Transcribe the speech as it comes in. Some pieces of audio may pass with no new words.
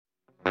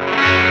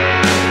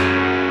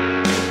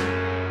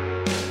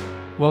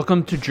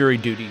Welcome to Jury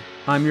Duty.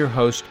 I'm your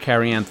host,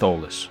 Carrie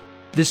Antholis.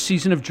 This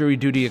season of Jury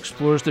Duty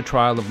explores the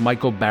trial of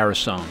Michael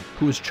Barrassone,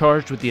 who was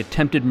charged with the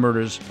attempted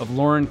murders of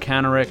Lauren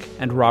Kanarek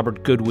and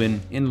Robert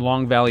Goodwin in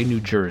Long Valley, New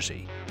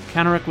Jersey.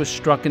 Kanarek was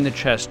struck in the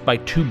chest by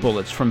 2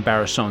 bullets from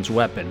Barrassone's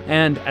weapon,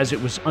 and as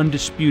it was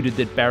undisputed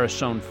that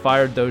Barrassone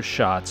fired those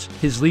shots,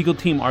 his legal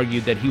team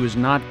argued that he was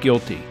not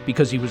guilty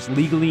because he was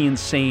legally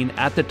insane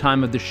at the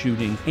time of the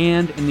shooting,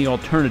 and in the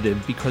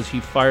alternative because he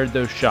fired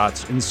those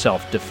shots in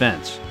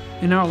self-defense.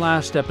 In our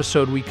last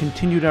episode, we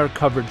continued our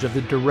coverage of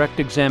the direct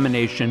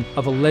examination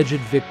of alleged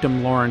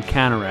victim Lauren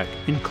Kanarek,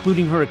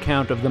 including her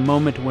account of the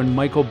moment when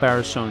Michael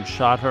Barrassone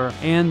shot her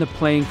and the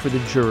playing for the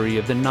jury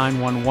of the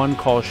 911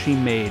 call she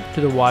made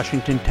to the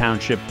Washington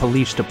Township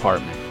Police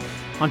Department.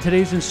 On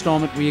today's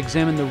installment, we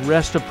examine the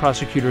rest of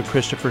Prosecutor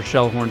Christopher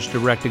Schellhorn's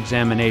direct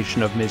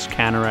examination of Ms.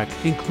 Kanarek,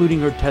 including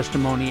her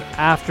testimony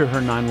after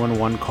her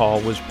 911 call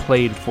was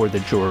played for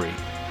the jury.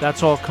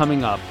 That's all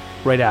coming up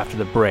right after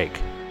the break.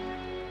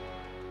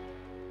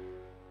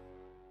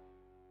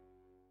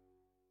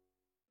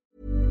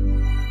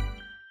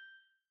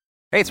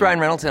 Hey, it's Ryan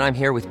Reynolds, and I'm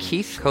here with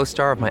Keith,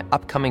 co-star of my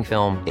upcoming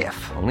film,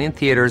 If, only in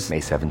theaters May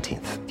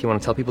 17th. Do you want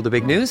to tell people the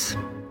big news?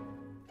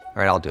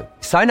 All right, I'll do it.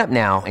 Sign up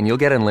now and you'll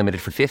get unlimited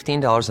for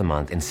 $15 a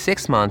month and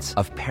 6 months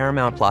of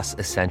Paramount Plus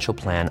Essential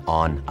Plan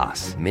on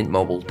us.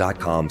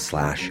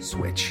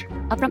 MintMobile.com/switch.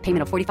 Upfront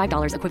payment of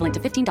 $45 equivalent to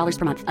 $15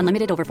 per month.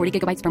 Unlimited over 40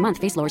 gigabytes per month.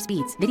 Face lower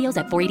speeds. Videos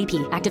at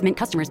 480p. Active Mint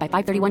customers by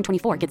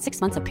 531.24 get 6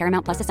 months of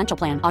Paramount Plus Essential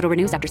Plan. Auto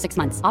renews after 6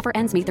 months. Offer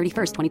ends May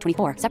 31st,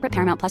 2024. Separate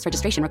Paramount Plus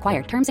registration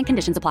required. Terms and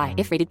conditions apply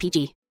if rated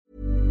PG.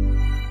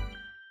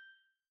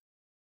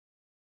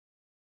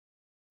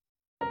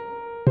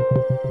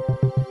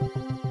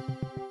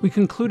 We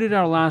concluded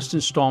our last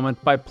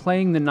installment by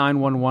playing the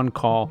 911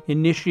 call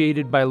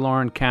initiated by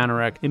Lauren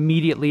Kanarek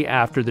immediately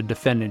after the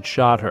defendant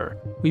shot her.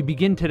 We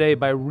begin today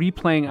by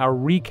replaying our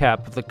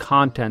recap of the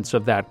contents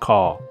of that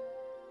call.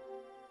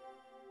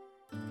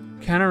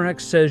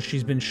 Kanarek says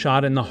she's been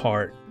shot in the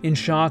heart. In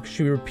shock,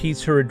 she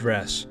repeats her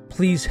address.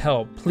 Please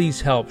help,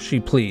 she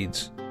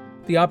pleads.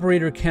 The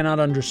operator cannot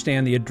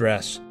understand the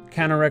address.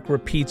 Kanarek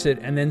repeats it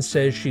and then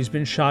says she's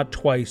been shot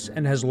twice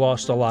and has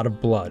lost a lot of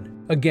blood.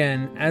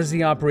 Again, as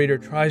the operator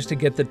tries to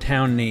get the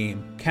town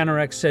name,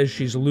 Kanarek says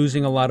she's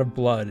losing a lot of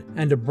blood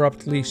and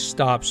abruptly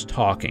stops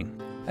talking.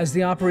 As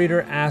the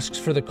operator asks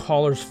for the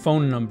caller's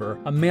phone number,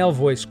 a male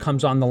voice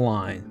comes on the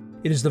line.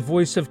 It is the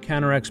voice of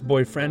Kanarek's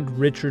boyfriend,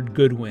 Richard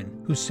Goodwin,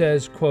 who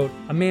says, quote,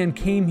 "A man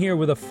came here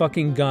with a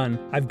fucking gun.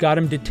 I've got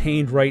him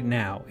detained right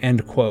now,"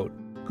 end quote.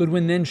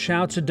 Goodwin then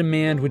shouts a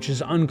demand which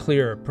is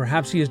unclear.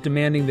 Perhaps he is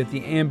demanding that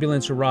the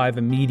ambulance arrive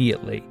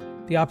immediately.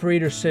 The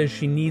operator says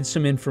she needs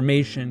some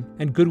information,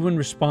 and Goodwin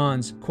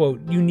responds, quote,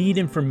 "You need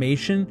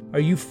information? Are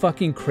you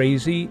fucking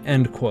crazy?"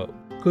 end quote.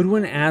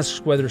 Goodwin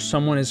asks whether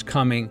someone is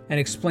coming and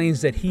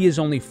explains that he is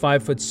only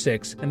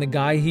 5'6" and the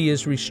guy he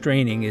is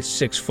restraining is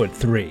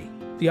 6'3".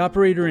 The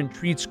operator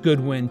entreats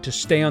Goodwin to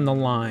stay on the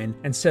line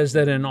and says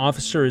that an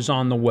officer is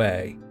on the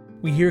way.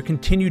 We hear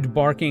continued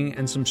barking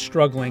and some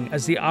struggling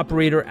as the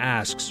operator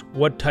asks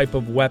what type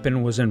of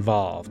weapon was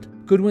involved.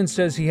 Goodwin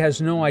says he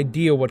has no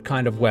idea what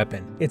kind of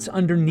weapon. It's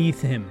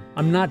underneath him.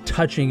 "I'm not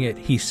touching it,"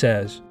 he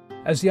says.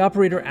 As the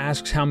operator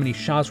asks how many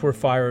shots were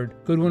fired,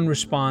 Goodwin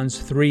responds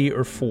 3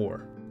 or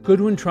 4.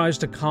 Goodwin tries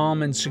to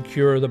calm and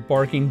secure the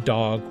barking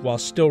dog while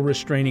still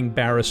restraining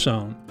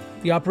Barrassone.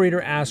 The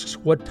operator asks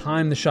what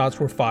time the shots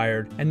were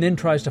fired and then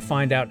tries to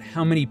find out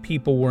how many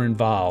people were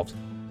involved.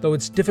 Though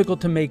it's difficult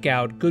to make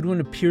out, Goodwin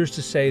appears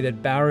to say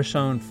that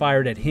Barrassone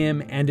fired at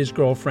him and his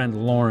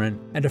girlfriend Lauren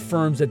and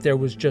affirms that there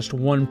was just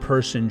one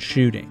person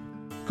shooting.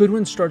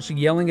 Goodwin starts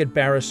yelling at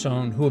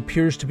Barrassone, who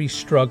appears to be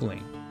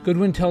struggling.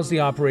 Goodwin tells the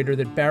operator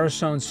that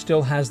Barrassone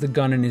still has the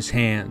gun in his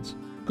hands.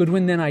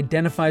 Goodwin then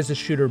identifies the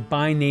shooter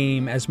by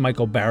name as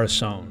Michael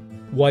Barrassone,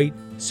 white,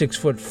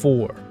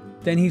 6'4".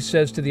 Then he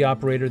says to the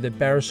operator that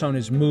Barrassone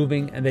is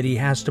moving and that he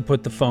has to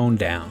put the phone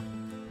down.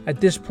 At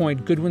this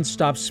point, Goodwin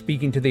stops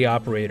speaking to the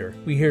operator.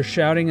 We hear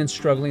shouting and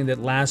struggling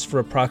that lasts for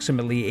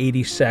approximately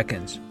 80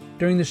 seconds.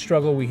 During the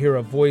struggle, we hear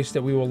a voice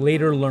that we will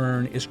later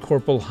learn is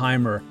Corporal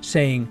Heimer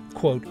saying,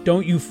 quote,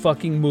 "Don't you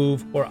fucking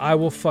move or I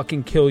will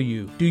fucking kill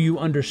you. Do you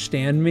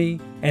understand me?"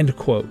 end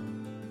quote.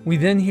 We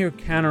then hear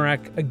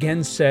Kanarek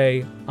again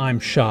say, "I'm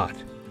shot."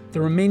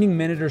 The remaining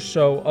minute or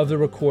so of the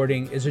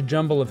recording is a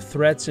jumble of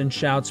threats and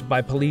shouts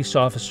by police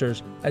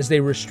officers as they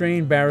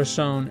restrain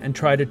Barrassone and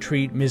try to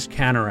treat Ms.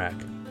 Kanarek.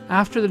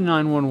 After the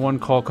 911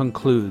 call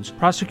concludes,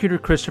 Prosecutor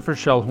Christopher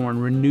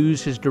Schellhorn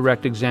renews his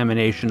direct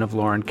examination of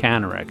Lauren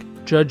Kanarek.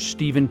 Judge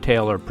Stephen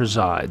Taylor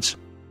presides.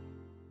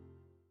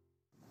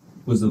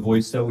 Was the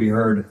voice that we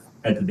heard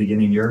at the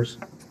beginning yours?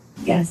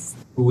 Yes.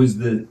 Who was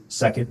the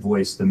second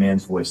voice, the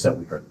man's voice that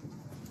we heard?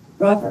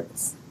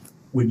 Roberts.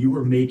 When you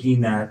were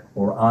making that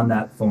or on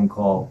that phone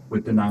call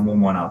with the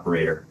 911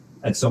 operator,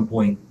 at some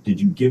point, did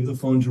you give the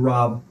phone to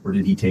Rob or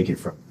did he take it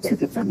from you?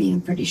 Took it from me,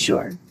 I'm pretty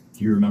sure.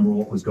 Do you remember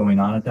what was going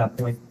on at that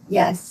point?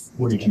 Yes.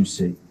 What did you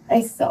see?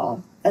 I saw,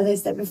 as I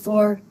said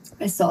before,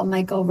 I saw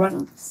Michael run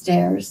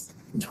upstairs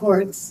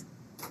towards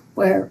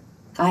where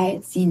I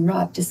had seen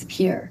Rob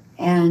disappear.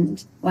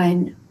 And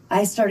when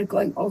I started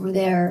going over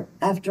there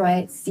after I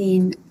had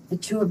seen the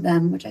two of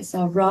them, which I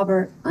saw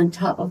Robert on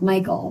top of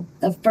Michael,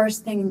 the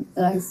first thing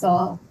that I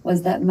saw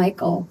was that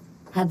Michael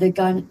had the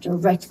gun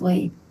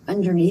directly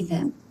underneath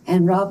him.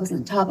 And Rob was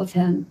on top of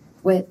him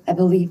with, I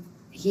believe,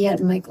 he had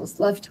Michael's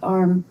left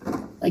arm,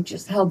 like,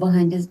 just held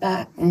behind his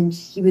back, and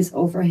he was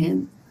over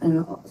him.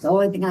 And the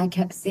only thing I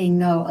kept seeing,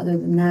 though, other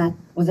than that,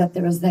 was that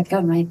there was that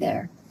gun right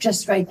there,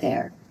 just right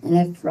there. And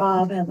if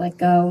Rob had let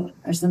go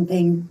or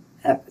something,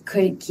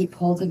 couldn't keep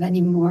hold of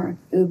anymore,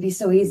 it would be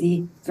so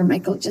easy for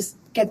Michael to just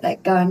get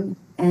that gun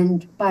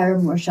and fire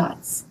more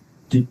shots.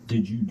 Did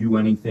you do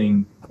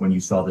anything when you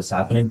saw this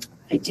happening?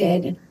 I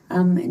did.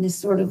 In a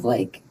sort of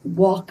like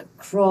walk,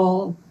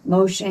 crawl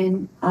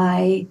motion,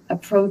 I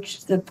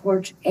approached the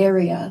porch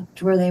area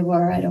to where they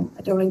were. I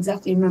don't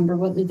exactly remember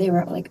whether they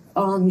were like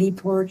on the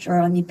porch or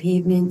on the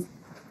pavement,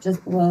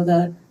 just below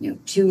the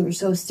 2 or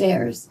so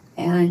stairs.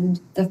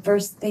 And the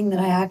first thing that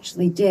I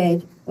actually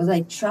did was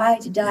I tried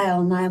to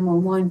dial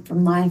 911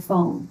 from my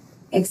phone,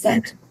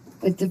 except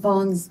with the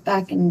phones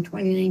back in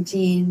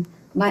 2019,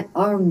 my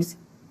arms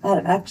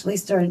had actually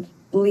started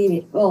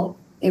bleeding. Well,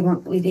 they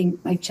weren't bleeding.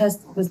 My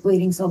chest was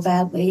bleeding so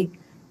badly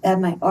that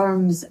my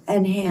arms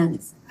and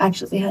hands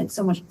actually had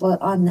so much blood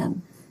on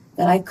them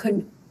that I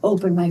couldn't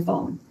open my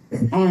phone.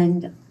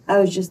 And I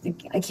was just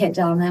thinking, I can't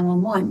dial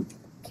 911.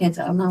 Can't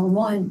dial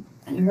 911.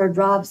 And I heard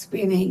Rob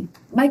screaming,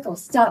 "Michael,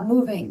 stop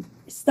moving.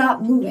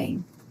 Stop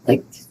moving."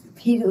 Like,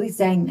 repeatedly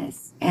saying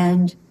this.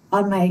 And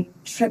on my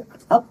trip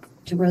up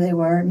to where they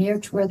were, near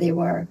to where they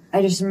were,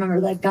 I just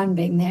remember that gun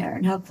being there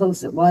and how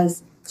close it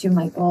was to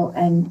Michael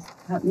and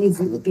how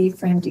easy it would be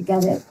for him to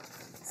get it.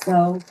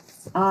 So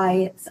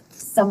I, at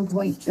some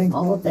point during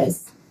all of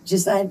this,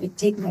 decided to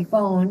take my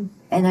phone,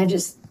 and I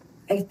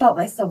felt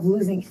myself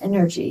losing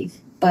energy.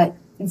 But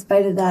in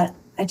spite of that,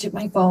 I took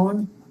my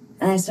phone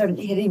and I started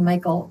hitting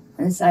Michael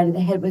on the side of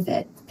the head with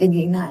it,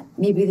 thinking that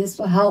maybe this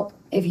will help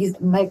if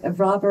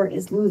Robert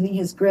is losing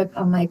his grip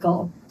on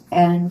Michael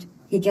and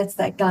he gets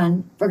that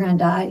gun, we're gonna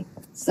die.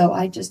 So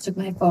I just took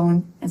my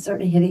phone and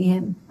started hitting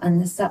him on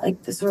the side,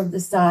 like the sort of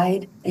the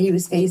side that he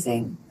was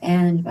facing.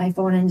 And my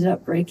phone ended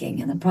up breaking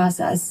in the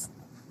process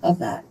of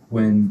that.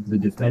 When the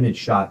defendant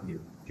shot you,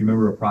 do you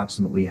remember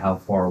approximately how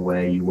far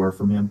away you were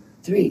from him?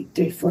 3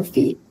 to 4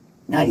 feet,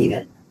 not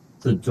even.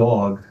 The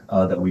dog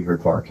that we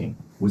heard barking,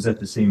 was that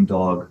the same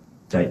dog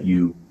that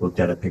you looked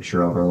at a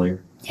picture of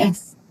earlier?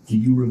 Yes. Do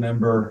you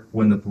remember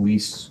when the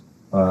police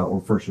or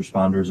first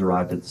responders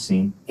arrived at the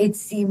scene? It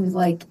seemed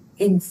like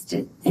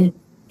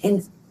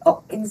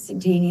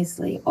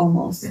instantaneously,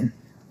 almost.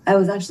 I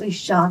was actually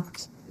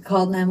shocked. I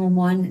called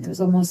 911. It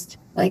was almost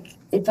like,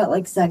 it felt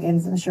like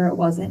seconds. I'm sure it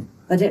wasn't,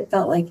 but it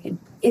felt like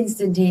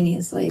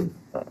instantaneously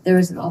there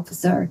was an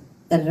officer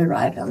that had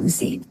arrived on the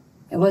scene.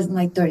 It wasn't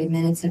like 30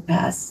 minutes had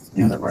passed,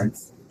 in other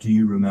words. Do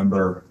you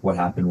remember what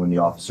happened when the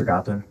officer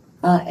got there?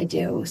 I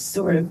do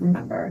sort of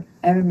remember.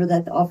 I remember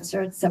that the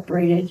officer had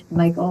separated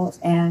Michael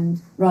and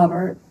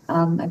Robert.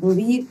 I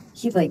believe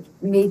he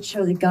made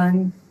sure the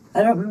gun,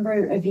 I don't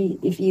remember if he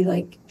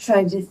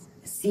tried to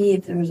see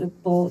if there was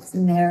bullets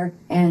in there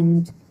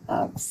and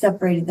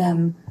separated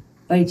them,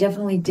 but he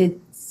definitely did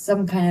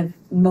some kind of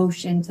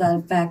motion to that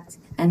effect,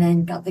 and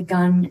then got the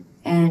gun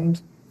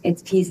and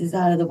its pieces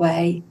out of the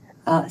way,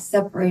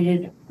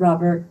 separated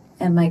Robert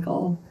and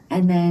Michael,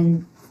 and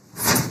then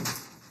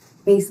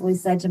basically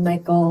said to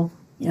Michael,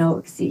 he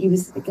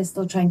was, I guess,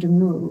 still trying to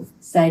move,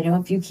 said,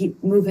 if you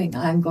keep moving,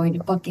 I'm going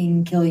to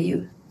fucking kill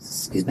you.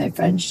 Excuse my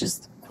French,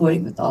 just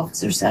quoting what the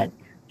officer said.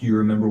 Do you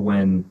remember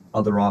when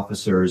other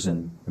officers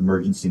and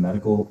emergency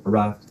medical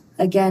arrived?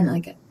 Again,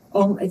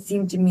 it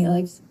seemed to me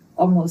like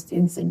almost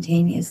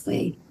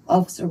instantaneously.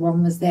 Officer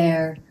 1 was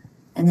there,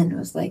 and then it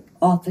was like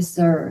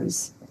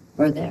officers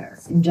were there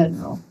in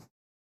general.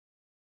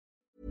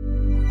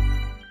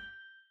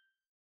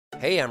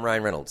 Hey, I'm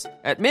Ryan Reynolds.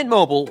 At Mint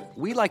Mobile,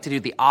 we like to do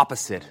the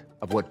opposite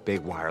of what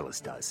Big Wireless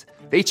does.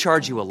 They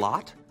charge you a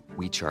lot,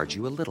 we charge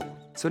you a little.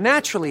 So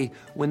naturally,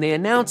 when they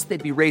announced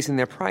they'd be raising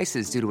their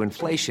prices due to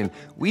inflation,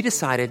 we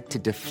decided to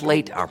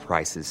deflate our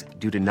prices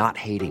due to not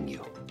hating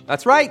you.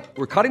 That's right.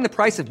 We're cutting the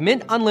price of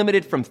Mint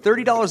Unlimited from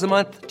 $30 a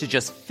month to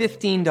just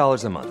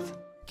 $15 a month.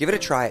 Give it a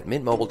try at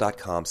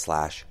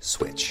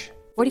mintmobile.com/switch.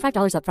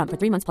 $45 up front for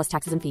 3 months plus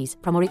taxes and fees.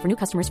 Promo rate for new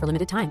customers for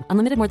limited time.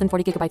 Unlimited more than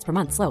 40 gigabytes per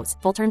month. Slows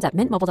full terms at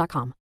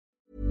mintmobile.com.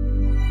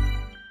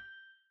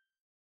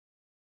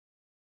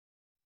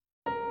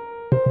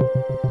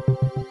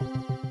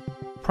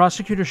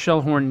 Prosecutor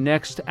Shellhorn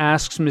next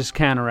asks Ms.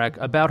 Kanarek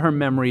about her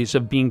memories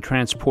of being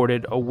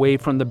transported away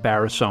from the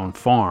Barrisone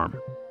farm.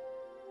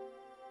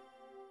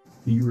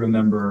 Do you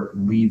remember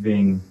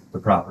leaving the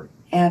property?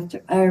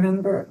 I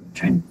remember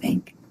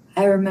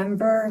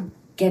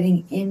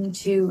getting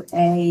into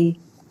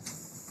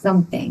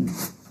something,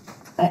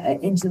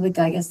 into like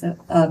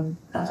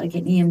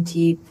an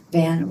EMT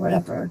van or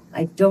whatever.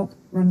 I don't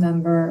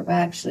remember if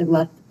I actually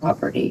left the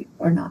property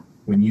or not.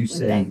 When you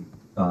say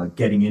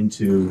getting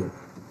into,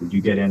 did you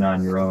get in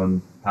on your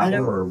own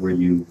power, or were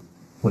you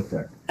put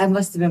there? I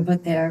must have been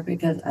put there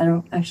because I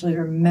don't actually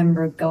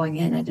remember going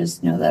in. I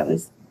just know that I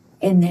was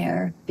in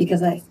there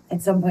because I,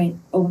 at some point,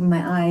 opened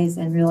my eyes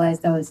and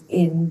realized I was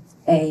in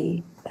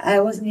I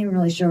wasn't even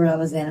really sure what I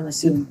was in. I'm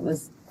assuming it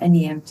was an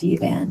EMT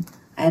van.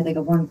 I had like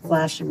a one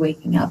flash of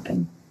waking up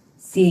and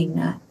seeing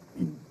that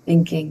and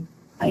thinking,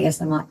 I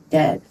guess I'm not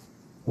dead.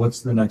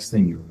 What's the next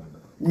thing you remember?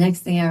 The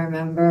next thing I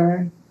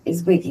remember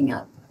is waking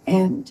up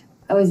and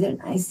I was in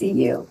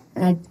ICU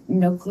and I had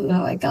no clue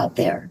how I got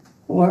there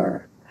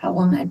or how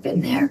long I'd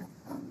been there.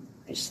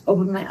 I just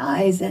opened my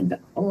eyes and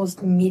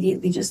almost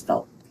immediately just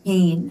felt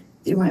pain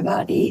through my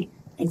body.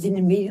 I didn't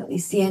immediately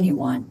see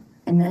anyone.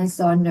 And then I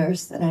saw a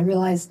nurse and I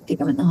realized I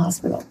think I'm in the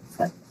hospital,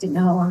 but didn't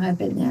know how long I'd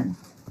been there.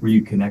 Were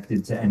you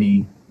connected to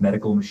any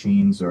medical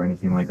machines or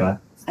anything like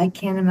that? I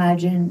can't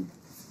imagine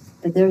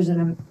that there's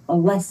a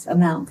less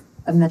amount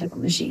of medical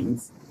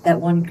machines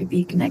that one could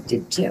be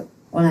connected to.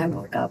 When I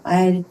woke up, I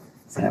had,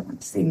 so I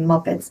want to say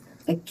Muppets,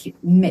 like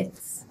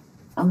mitts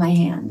on my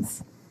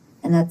hands.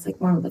 And that's like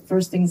one of the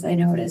first things I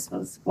noticed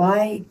was,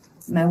 why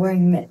am I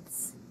wearing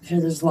mitts? I'm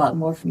sure there's a lot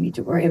more for me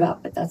to worry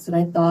about, but that's what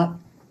I thought.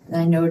 And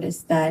I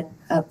noticed that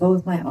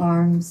both my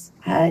arms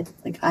had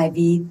like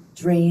IV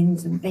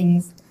drains and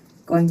things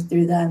going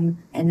through them.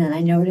 And then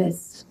I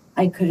noticed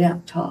I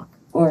couldn't talk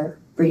or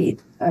breathe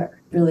or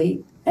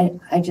really,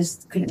 I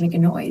just couldn't make a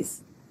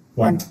noise.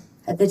 Why? And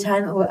at the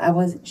time, I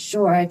wasn't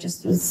sure. I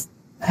just was,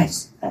 I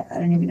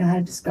don't even know how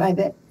to describe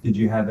it. Did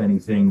you have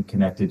anything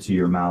connected to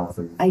your mouth?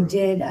 I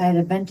did. I had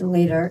a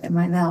ventilator in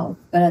my mouth,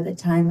 but at the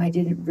time I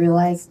didn't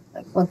realize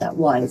like what that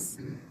was.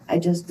 I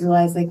just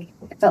realized like,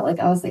 it felt like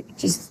I was like,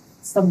 just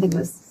something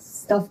was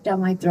stuffed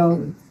down my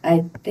throat. I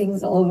had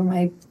things all over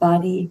my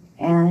body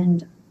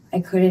and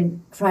I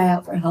couldn't cry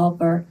out for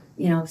help or,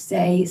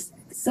 say,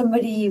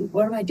 somebody,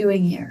 what am I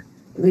doing here?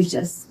 It was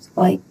just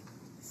like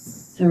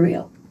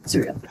surreal.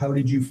 How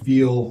did you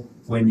feel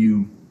when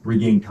you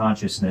regained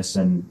consciousness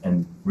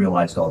and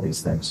realized all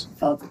these things? I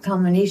felt a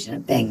combination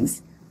of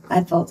things.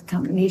 I felt a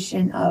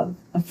combination of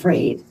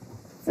afraid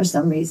for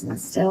some reason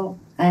still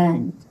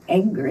and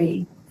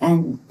angry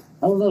and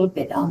a little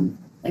bit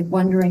like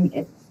wondering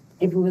if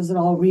it was at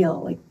all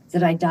real. Like,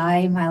 did I die?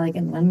 Am I like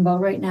in limbo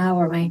right now?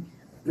 Or am I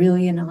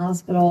really in a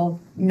hospital?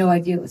 No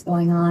idea what was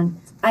going on.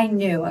 I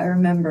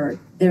remember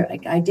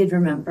I did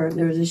remember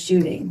there was a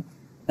shooting,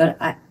 but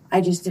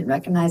I just didn't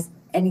recognize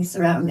any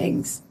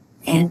surroundings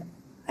and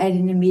I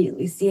didn't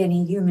immediately see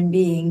any human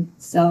being.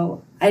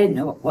 So I didn't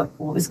know what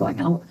was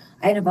going on.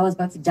 I didn't know if I was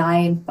about to die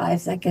in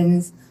 5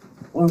 seconds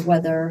or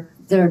whether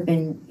there had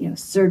been,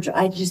 surgery.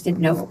 I just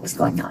didn't know what was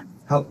going on.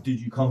 How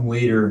did you come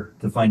later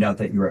to find out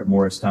that you were at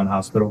Morristown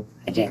Hospital?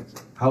 I did.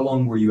 How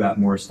long were you at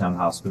Morristown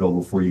Hospital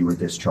before you were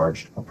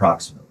discharged,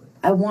 approximately?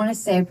 I want to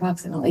say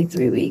approximately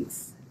 3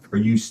 weeks. Are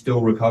you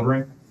still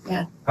recovering?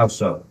 Yeah. How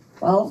so?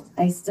 Well,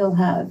 I still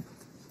have,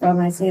 from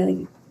I say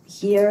like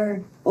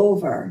here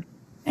over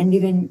and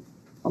even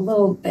a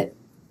little bit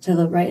to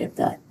the right of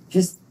that,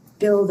 just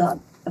build up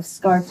of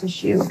scar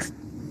tissue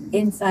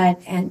inside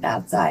and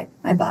outside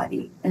my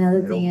body.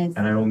 Another thing is,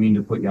 and I don't mean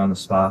to put you on the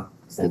spot,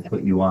 or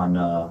put you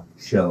on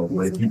show,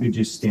 but if you could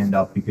just stand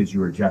up because you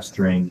were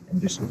gesturing,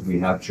 and just because we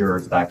have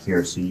jurors back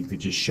here, so you could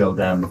just show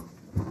them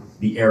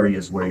the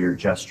areas where you're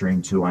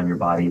gesturing to on your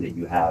body that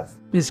you have.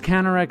 Ms.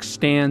 Kanarek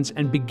stands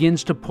and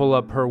begins to pull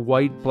up her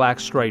white black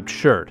striped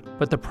shirt,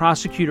 but the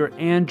prosecutor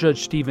and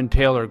Judge Stephen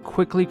Taylor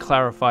quickly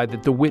clarified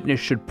that the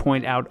witness should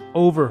point out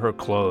over her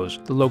clothes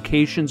the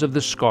locations of the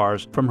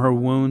scars from her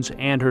wounds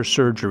and her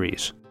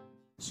surgeries.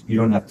 You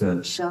don't have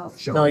to show.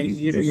 No,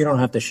 you don't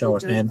have to show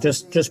us, man.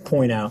 Just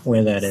point out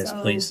where that is,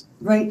 please.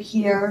 Right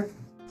here,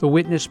 The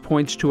witness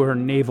points to her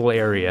navel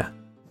area.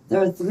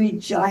 there are 3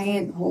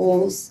 giant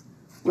holes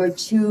where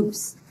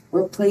tubes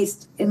were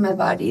placed in my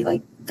body,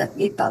 like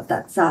about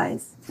that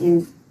size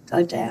in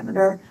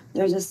diameter.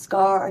 There's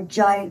a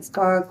giant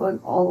scar going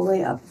all the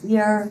way up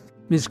here.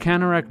 Ms.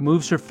 Kanarek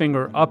moves her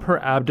finger up her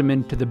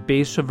abdomen to the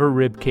base of her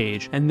rib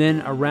cage and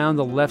then around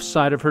the left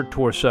side of her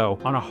torso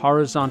on a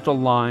horizontal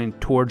line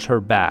towards her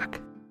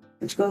back.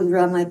 Which goes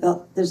around my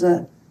belt. There's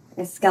a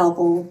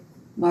scalpel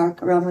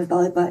mark around my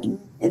belly button.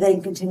 It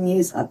then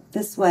continues up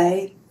this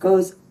way,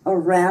 goes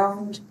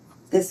around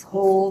this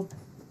whole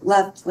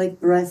left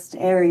breast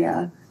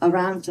area,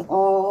 around to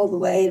all the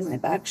way to my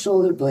back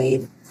shoulder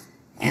blade.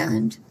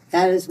 And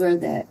that is where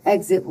the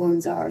exit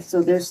wounds are.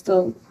 So there's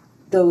still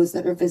those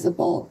that are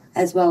visible,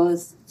 as well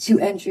as 2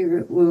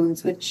 entry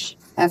wounds, which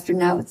after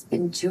now it's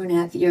been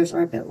 2.5 years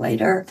or a bit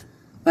later.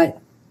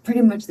 But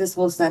pretty much this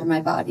whole side of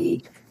my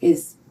body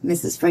is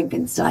Mrs.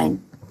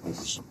 Frankenstein,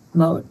 which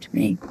mowed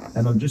me.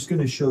 And I'm just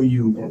going to show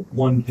you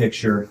one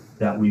picture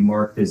that we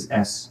marked as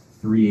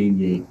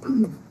S388.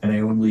 And I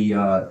only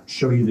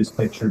show you this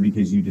picture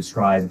because you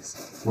described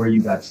where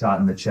you got shot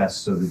in the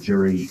chest so the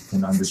jury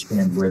can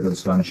understand where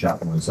those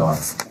gunshot wounds are.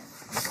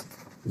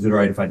 Is it all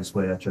right if I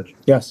display that, Judge?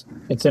 Yes,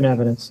 it's in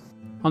evidence.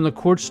 On the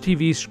court's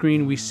TV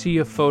screen, we see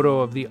a photo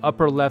of the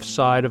upper left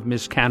side of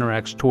Ms.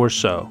 Kanarek's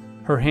torso.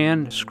 Her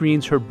hand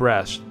screens her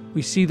breast,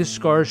 We see the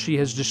scars she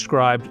has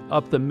described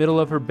up the middle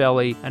of her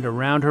belly and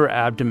around her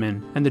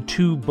abdomen, and the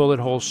 2 bullet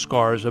hole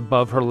scars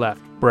above her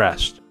left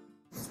breast.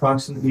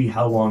 Approximately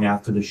how long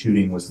after the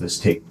shooting was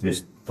this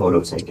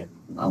photo taken?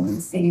 I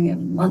was saying a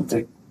month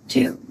or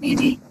 2,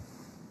 maybe.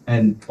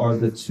 And are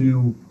the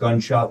 2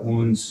 gunshot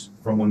wounds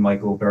from when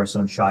Michael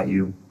Barrason shot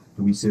you,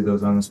 do we see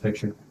those on this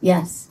picture?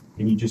 Yes.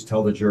 Can you just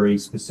tell the jury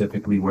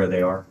specifically where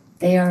they are?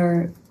 They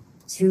are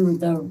to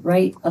the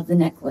right of the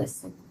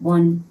necklace.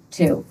 1,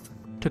 2.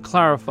 To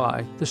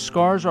clarify, the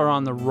scars are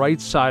on the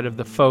right side of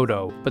the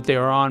photo, but they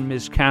are on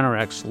Ms.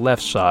 Kanarek's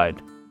left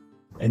side.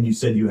 And you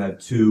said you had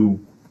 2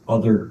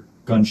 other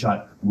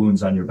gunshot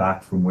wounds on your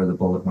back from where the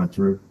bullets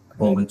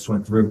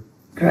went through?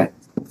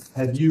 Correct.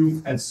 Have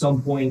you, at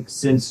some point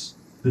since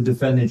the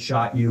defendant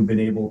shot you, been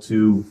able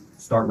to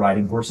start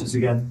riding horses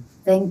again?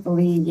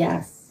 Thankfully,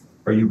 yes.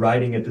 Are you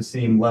riding at the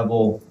same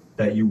level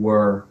that you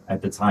were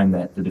at the time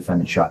that the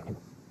defendant shot you?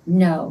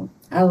 No.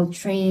 I will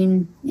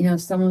train,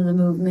 some of the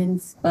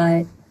movements,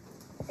 but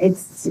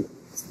it's to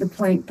the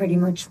point pretty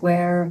much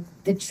where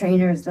the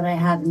trainers that I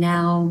have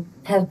now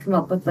have come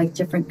up with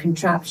different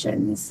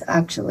contraptions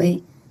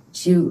actually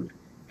to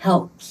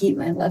help keep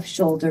my left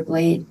shoulder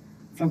blade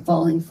from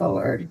falling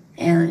forward.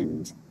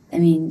 And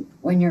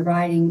when you're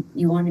riding,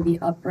 you want to be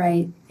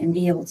upright and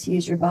be able to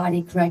use your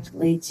body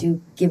correctly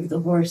to give the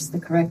horse the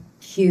correct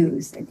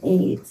cues and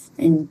aids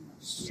and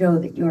show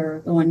that you're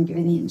the one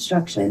giving the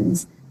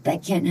instructions.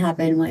 That can't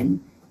happen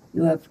when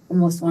you have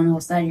almost one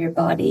whole side of your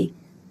body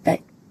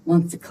that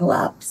wants to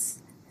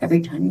collapse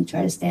every time you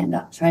try to stand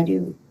up, try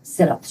to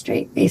sit up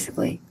straight,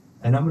 basically.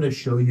 And I'm going to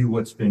show you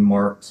what's been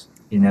marked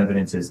in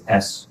evidence as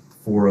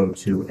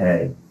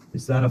S402A.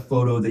 Is that a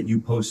photo that you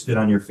posted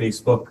on your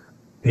Facebook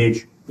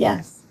page?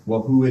 Yes.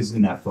 Well, who is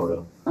in that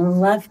photo? On the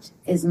left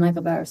is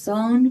Michael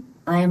Barrason.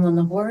 I am on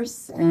the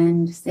horse,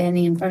 and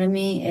standing in front of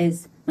me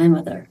is my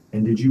mother.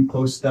 And did you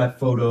post that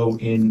photo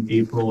in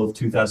April of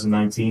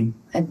 2019?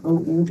 I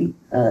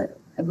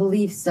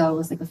believe so. It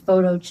was a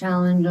photo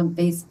challenge on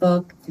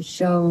Facebook to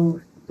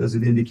show. Does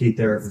it indicate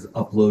there it was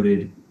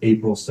uploaded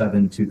April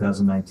 7,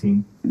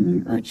 2019?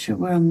 I'm not sure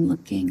where I'm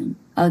looking.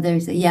 Oh,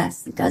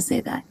 yes, it does say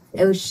that.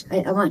 It was.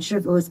 I'm not sure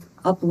if it was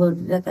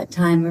uploaded at that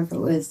time or if it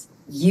was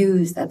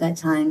used at that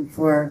time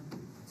for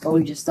what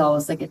we just saw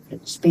was a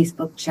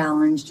Facebook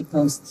challenge to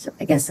post,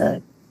 I guess,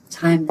 a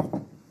time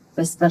that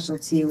was special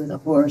to you with a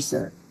horse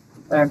or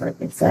whatever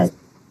it said.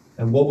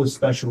 And what was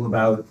special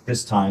about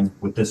this time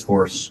with this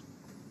horse,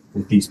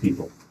 with these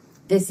people?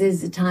 This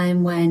is a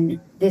time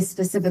when this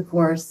specific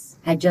horse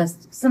had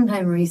just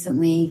sometime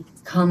recently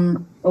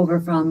come over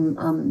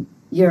from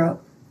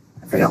Europe.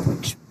 I forgot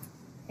which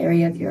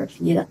area of Europe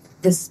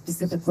this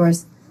specific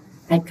horse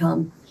had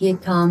come. He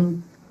had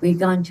come, we'd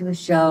gone to a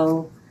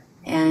show,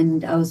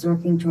 and I was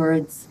working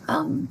towards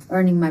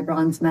earning my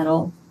bronze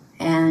medal.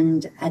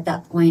 And at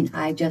that point,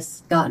 I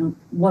just gotten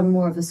one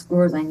more of the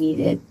scores I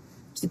needed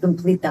to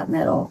complete that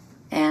medal.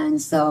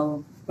 And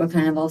so we're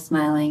kind of all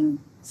smiling,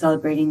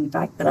 celebrating the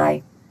fact that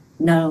I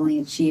not only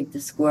achieved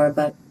the score,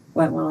 but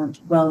went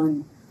well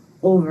and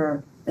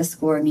over the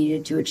score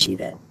needed to achieve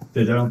it.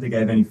 I don't think I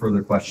have any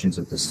further questions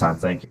at this time.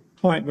 Thank you.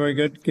 All right, very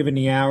good. Given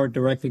the hour,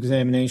 direct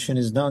examination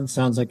is done.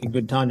 Sounds like a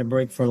good time to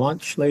break for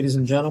lunch, ladies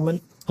and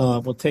gentlemen.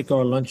 We'll take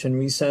our lunch and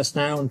recess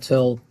now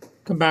until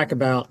come back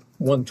about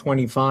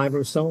 1:25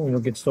 or so, and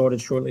we'll get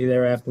started shortly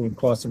thereafter with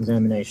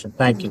cross-examination.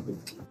 Thank you.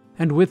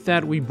 And with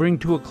that, we bring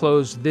to a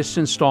close this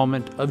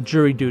installment of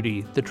Jury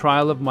Duty, the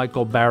trial of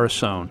Michael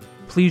Barrason.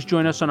 Please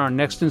join us on our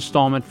next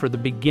installment for the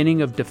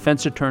beginning of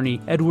defense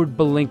attorney Edward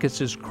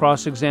Belinkus'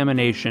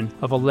 cross-examination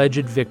of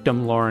alleged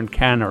victim Lauren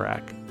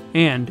Kanarek.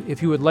 And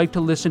if you would like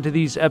to listen to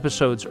these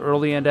episodes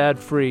early and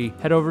ad-free,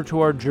 head over to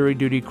our Jury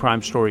Duty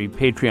Crime Story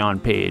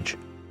Patreon page.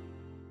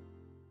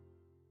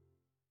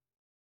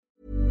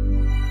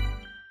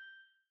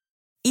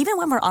 Even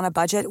when we're on a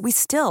budget, we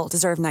still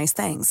deserve nice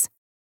things.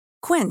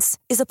 Quince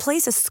is a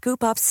place to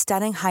scoop up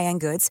stunning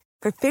high-end goods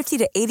for 50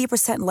 to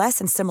 80% less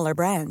than similar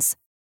brands.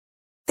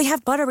 They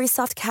have buttery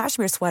soft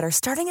cashmere sweaters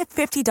starting at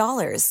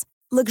 $50,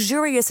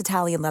 luxurious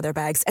Italian leather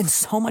bags, and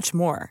so much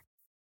more.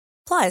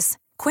 Plus,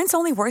 Quince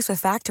only works with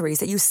factories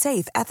that use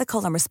safe,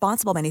 ethical, and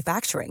responsible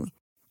manufacturing.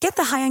 Get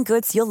the high-end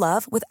goods you'll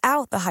love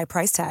without the high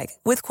price tag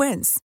with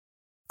Quince.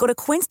 Go to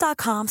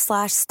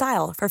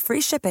quince.com/style for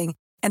free shipping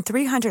and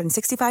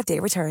 365-day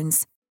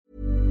returns.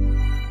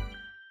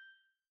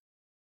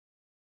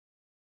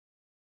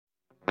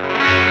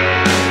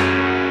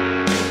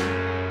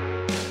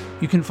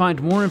 You can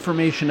find more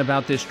information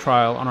about this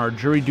trial on our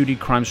Jury Duty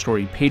Crime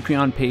Story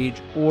Patreon page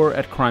or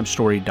at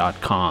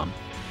crimestory.com.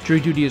 Jury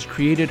Duty is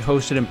created,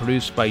 hosted, and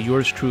produced by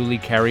yours truly,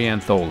 Carrie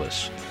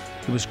Antholis.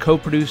 It was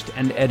co-produced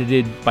and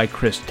edited by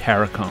Chris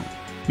Tarracone.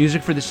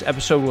 Music for this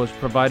episode was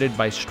provided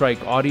by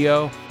Strike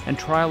Audio, and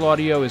Trial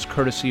Audio is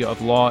courtesy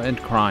of Law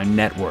and Crime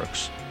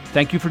Networks.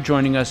 Thank you for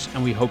joining us,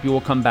 and we hope you will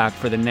come back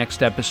for the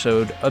next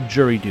episode of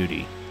Jury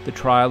Duty, the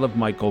trial of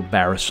Michael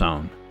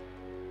Barrason.